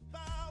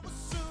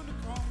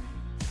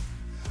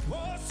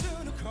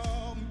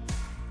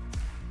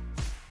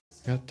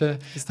 Got the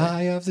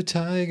eye of the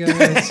tiger.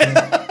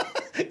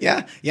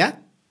 Yeah,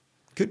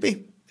 could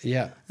be.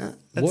 Yeah.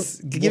 Let's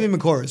give him a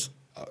chorus.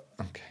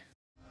 Okay.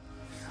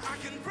 I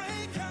can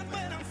break out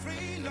when I'm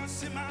free,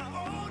 lost in my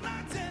own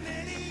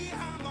identity.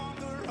 I'm on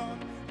the run.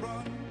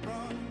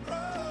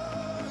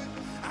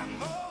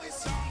 I'm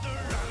always on the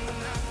run.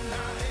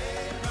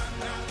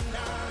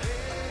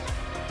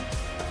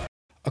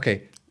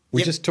 Okay,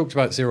 we just talked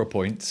about 0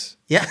 points.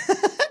 Yeah.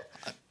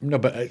 No,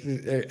 but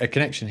a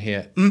connection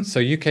here. So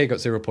UK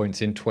got 0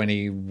 points in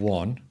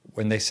 21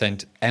 when they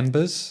sent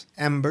Embers.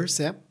 Embers,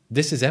 yeah.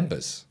 This is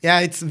Embers. Yeah,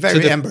 it's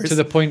very Embers. To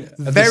the point of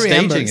very the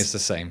staging Embers. is the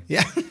same.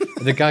 Yeah.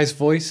 The guy's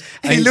voice.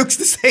 He looks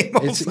the same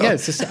also.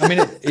 It's the same. I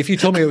mean, if you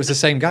told me it was the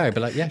same guy, I'd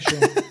be like, yeah, sure.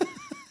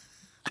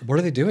 What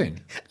are they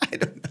doing? I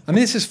don't know. I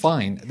mean, this is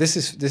fine. This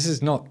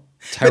is not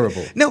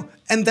terrible. But, no,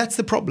 and that's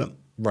the problem.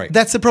 Right.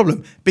 That's the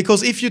problem.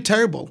 Because if you're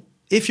terrible,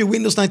 if you're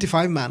Windows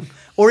 95 man,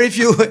 or if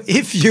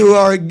you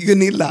are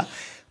Gunilla,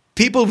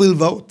 people will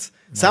vote.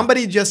 Right.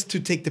 Somebody just to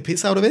take the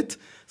piss out of it.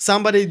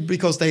 Somebody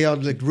because they are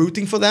like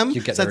rooting for them.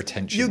 You get their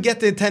attention. You get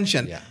the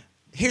attention. Yeah.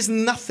 Here's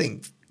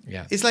nothing.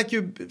 Yeah. It's like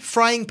you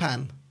frying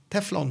pan,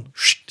 Teflon.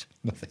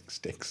 Nothing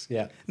sticks.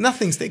 Yeah.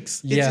 Nothing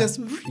sticks. Yeah. It's just...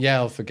 Yeah,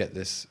 I'll forget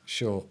this.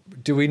 Sure.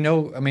 Do we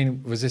know? I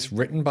mean, was this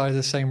written by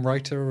the same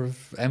writer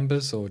of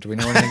Embers, or do we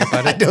know anything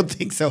about it? I don't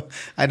think so.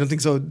 I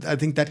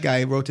think that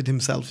guy wrote it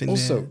himself.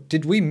 Also,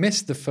 did we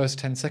miss the first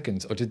 10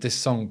 seconds, or did this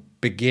song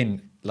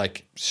begin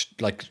like?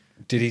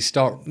 Did he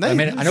start? No, I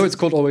mean, I know it's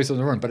called Always on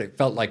the Run, but it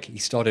felt like he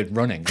started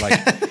running,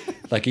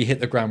 like he hit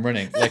the ground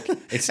running. Like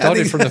it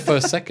started from the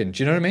first second.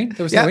 Do you know what I mean?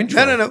 There was no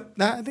intro.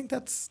 No. I think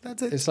that's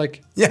it. It's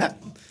like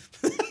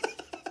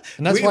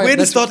and that's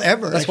weirdest thought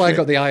ever. That's why I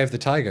got the eye of the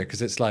tiger,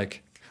 because it's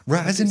like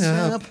rising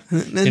up,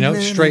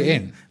 straight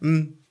in.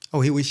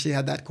 Oh, he wished he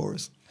had that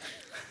chorus.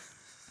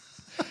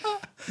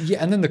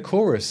 Yeah, and then the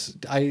chorus,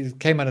 I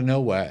came out of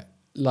nowhere.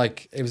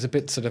 like it was a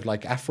bit sort of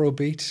like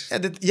Afrobeat.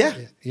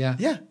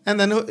 Yeah. And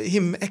then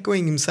him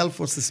echoing himself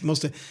was this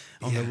most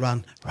on the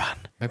run.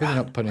 Maybe they're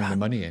not putting the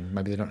money in.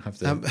 Maybe they don't have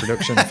the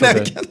production for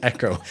the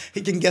echo.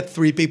 He can get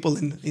 3 people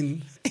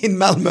in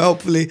Malmö,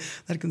 hopefully,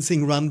 that can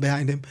sing "Run"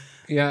 behind him.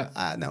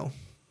 Yeah. No.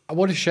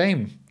 What a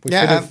shame. We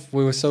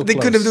were so they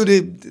close. could have do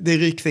the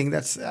Rick thing.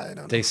 That's I don't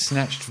know. They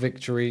snatched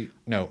victory.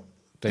 No,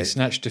 they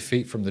snatched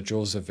defeat from the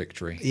jaws of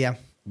victory. Yeah.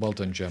 Well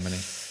done, Germany.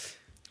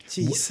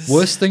 Jesus.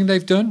 Worst thing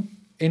they've done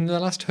in the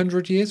last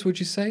 100 years, would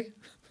you say?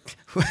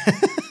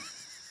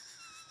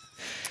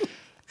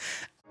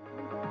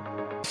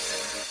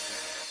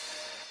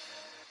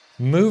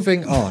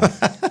 Moving on,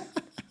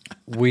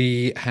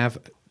 we have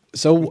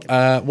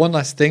one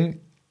last thing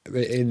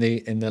in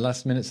the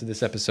last minutes of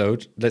this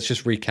episode. Let's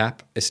just recap.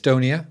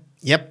 Estonia.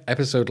 Yep.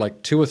 Episode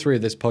like 2 or 3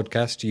 of this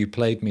podcast. You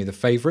played me the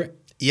favorite.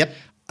 Yep.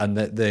 And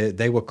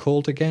they were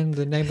called again.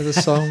 The name of the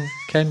song,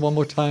 Ken, one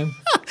more time.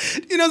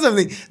 You know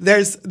something?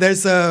 There's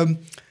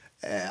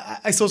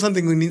I saw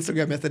something on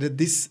Instagram that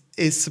this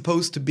is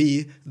supposed to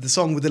be the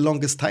song with the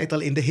longest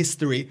title in the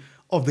history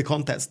of the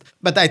contest.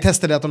 But I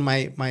tested that on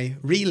my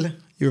real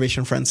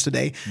Eurovision friends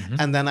today,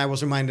 and then I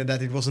was reminded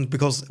that it wasn't,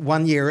 because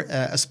one year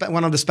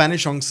one of the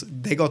Spanish songs,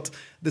 they got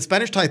the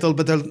Spanish title,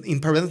 but in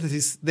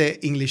parentheses the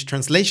English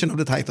translation of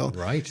the title.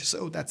 Right.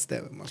 So that's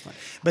the most fun.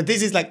 But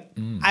this is like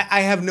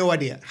I have no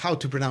idea how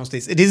to pronounce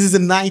this. This is a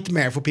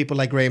nightmare for people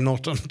like Graham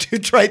Norton to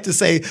try to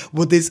say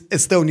what this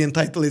Estonian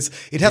title is.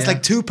 It has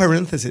like 2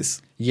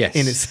 parentheses. Yes.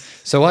 In it.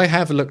 So I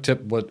have looked up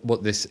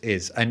what this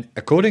is, and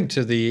according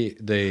to the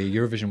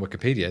Eurovision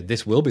Wikipedia,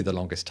 this will be the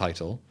longest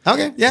title.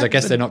 Okay, yeah. So I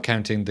guess they're not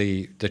counting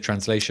the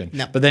translation.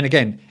 No. But then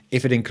again,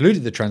 if it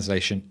included the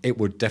translation, it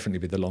would definitely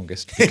be the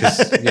longest.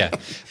 Because,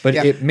 But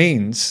it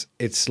means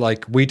it's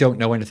like we don't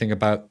know anything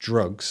about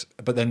drugs,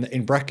 but then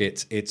in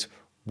brackets, it's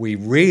we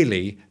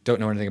really don't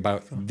know anything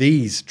about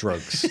these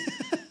drugs.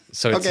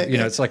 So it's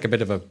it's like a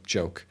bit of a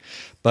joke.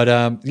 But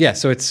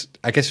so it's,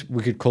 I guess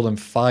we could call them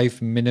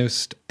 5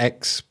 minutes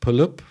X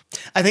pull-up.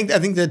 I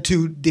think they're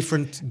 2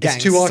 different gangs.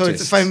 It's 2 artists. So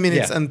it's 5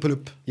 minutes and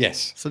pull-up.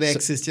 Yes. So the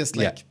X is just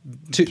like...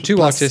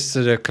 Two artists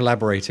that are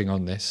collaborating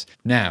on this.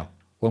 Now,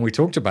 when we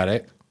talked about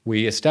it,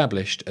 we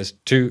established as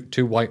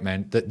two white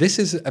men that this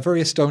is a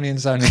very Estonian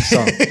sounding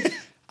song.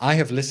 I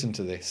have listened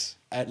to this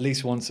at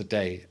least once a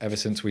day ever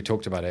since we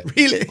talked about it.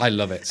 Really? I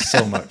love it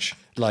so much.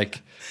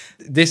 Like,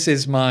 this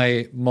is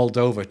my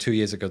Moldova 2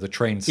 years ago, the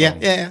train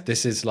song. Yeah.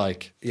 This is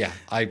like,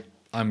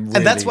 I'm really...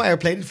 And that's why I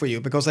played it for you,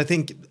 because I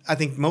think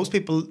most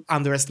people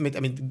underestimate.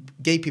 I mean,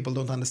 gay people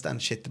don't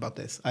understand shit about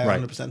this. I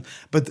 100%.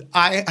 But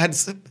I had,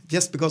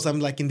 just because I'm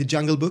like in the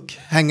Jungle Book,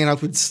 hanging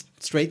out with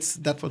straights.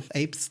 That was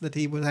apes that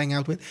he would hang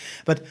out with.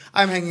 But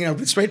I'm hanging out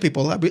with straight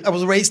people. I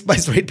was raised by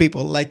straight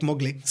people like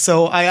Mowgli.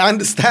 So I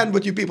understand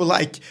what you people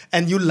like,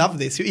 and you love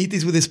this. You eat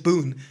this with a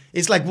spoon.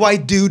 It's like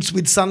white dudes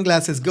with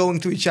sunglasses going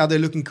to each other,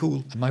 looking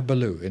cool. Am I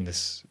Baloo in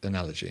this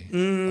analogy?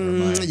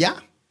 Yeah.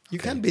 You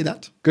can be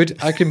that. Good.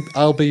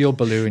 I'll be your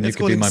Baloo, and you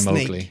can be my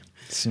Snake. Mowgli.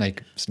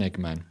 Snake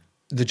man.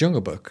 The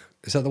Jungle Book.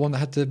 Is that the one that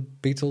had the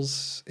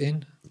Beatles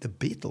in? The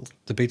Beatles.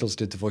 The Beatles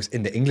did the voice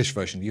in the English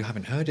version. You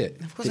haven't heard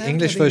it. Of course The I haven't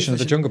English heard the version of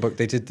the English Jungle Book,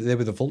 they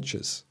were the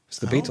vultures. It's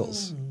the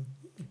Beatles.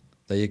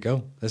 There you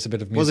go. There's a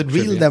bit of music. Was it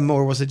real trivia. them,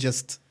 or was it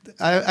just...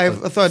 I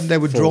thought they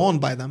were drawn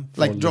by them.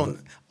 Like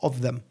drawn of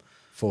them.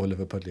 4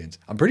 Liverpudlians.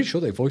 I'm pretty sure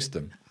they voiced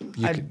them.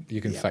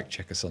 You can fact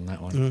check us on that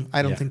one.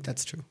 I don't think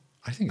that's true.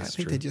 I think it's I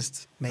think true. they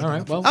just made All it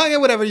right, up. well- Oh, yeah,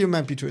 whatever, you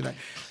might be true there.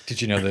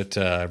 Did you know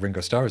that Ringo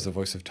Starr is the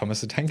voice of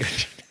Thomas the Tank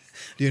Engine?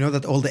 Do you know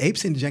that all the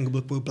apes in the Jungle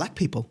Book were black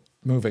people?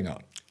 Moving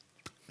on.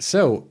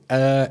 So,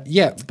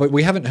 but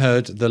we haven't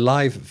heard the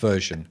live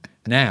version.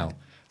 Now,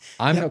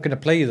 I'm not going to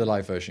play you the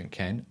live version,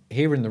 Ken.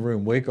 Here in the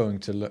room, we're going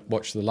to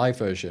watch the live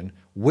version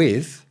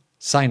with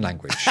sign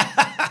language.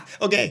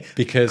 Okay,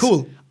 Because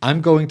cool.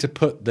 I'm going to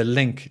put the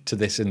link to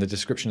this in the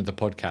description of the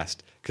podcast,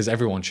 because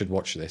everyone should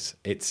watch this.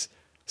 It's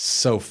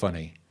so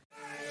funny.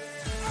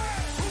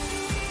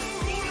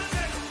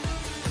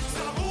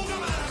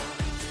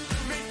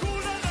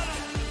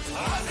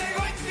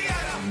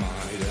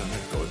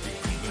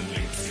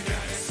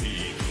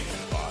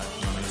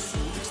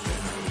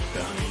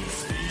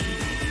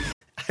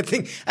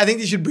 I think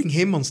you should bring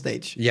him on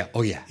stage. Yeah.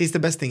 Oh, yeah. He's the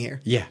best thing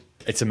here. Yeah,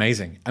 it's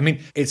amazing. I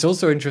mean, it's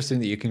also interesting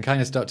that you can kind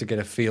of start to get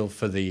a feel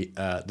for the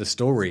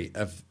story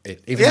of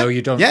it, even though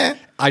you don't. Yeah.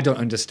 I don't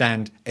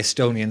understand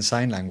Estonian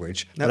sign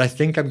language, but I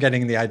think I'm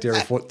getting the idea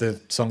of what the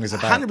song is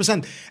about.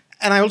 100%.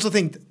 And I also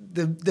think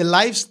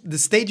the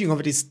staging of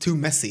it is too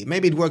messy.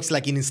 Maybe it works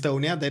like in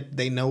Estonia, that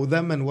they know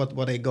them and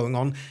what are going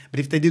on. But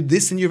if they do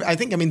this in Europe, I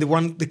think,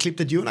 the clip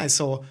that you and I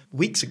saw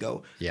weeks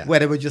ago, where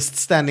they were just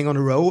standing on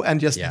a row and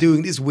just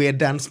doing these weird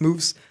dance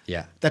moves.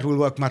 Yeah. That will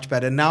work much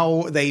better.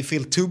 Now they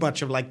feel too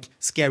much of like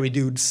scary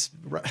dudes.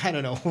 I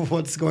don't know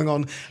what's going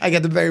on. I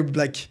get the very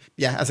like,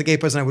 as a gay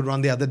person, I would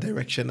run the other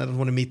direction. I don't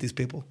want to meet these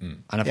people.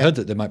 And I've heard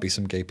that there might be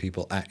some gay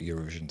people at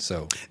Eurovision,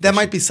 so there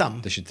might be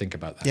some. They should think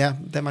about that. Yeah,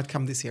 they might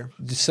come this year.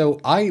 So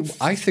I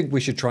think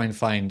we should try and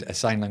find a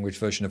sign language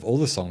version of all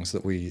the songs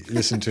that we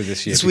listened to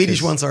this year. The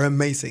Swedish ones are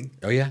amazing.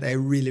 Oh yeah, they're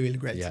really, really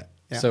great. Yeah.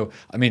 So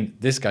I mean,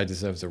 this guy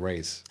deserves a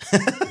raise.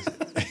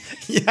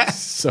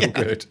 So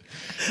good.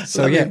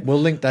 So we'll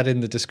link that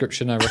in the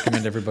description. I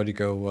recommend everybody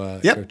go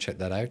check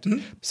that out.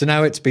 So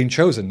now it's been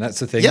chosen. That's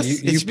the thing.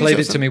 Yes, you played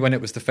it to me when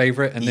it was the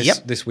favorite, and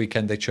this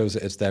weekend they chose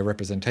it as their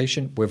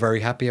representation. We're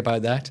very happy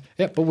about that.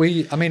 Yeah, but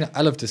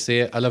I love to see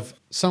it. I love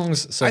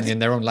songs sung in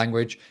their own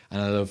language,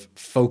 and I love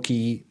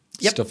folky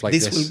stuff like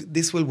this.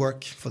 This will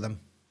work for them.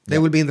 They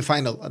will be in the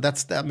final.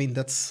 That's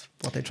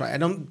what they try. I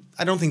don't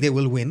think they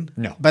will win.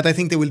 No. But I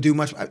think they will do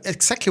much.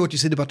 Exactly what you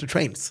said about the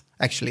trains,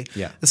 actually.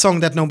 Yeah. The song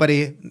that not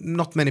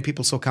many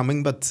people saw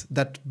coming, but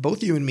that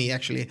both you and me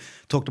actually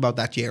talked about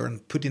that year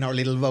and put in our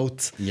little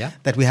vote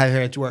that we have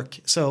here at work.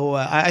 So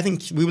I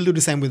think we will do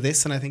the same with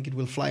this, and I think it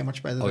will fly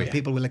much better than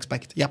people will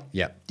expect. Yep.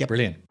 Yeah.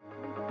 Brilliant.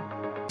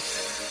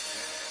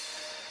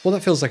 Well,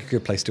 that feels like a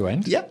good place to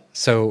end. Yeah.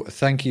 So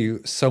thank you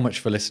so much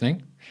for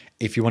listening.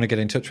 If you want to get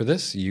in touch with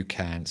us, you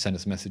can send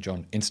us a message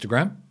on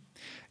Instagram.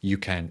 You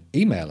can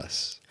email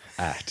us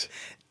at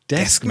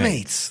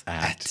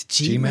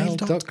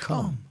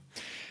deskmates@gmail.com.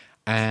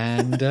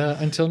 And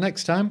until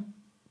next time,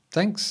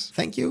 thanks.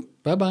 Thank you.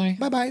 Bye-bye.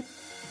 Bye-bye.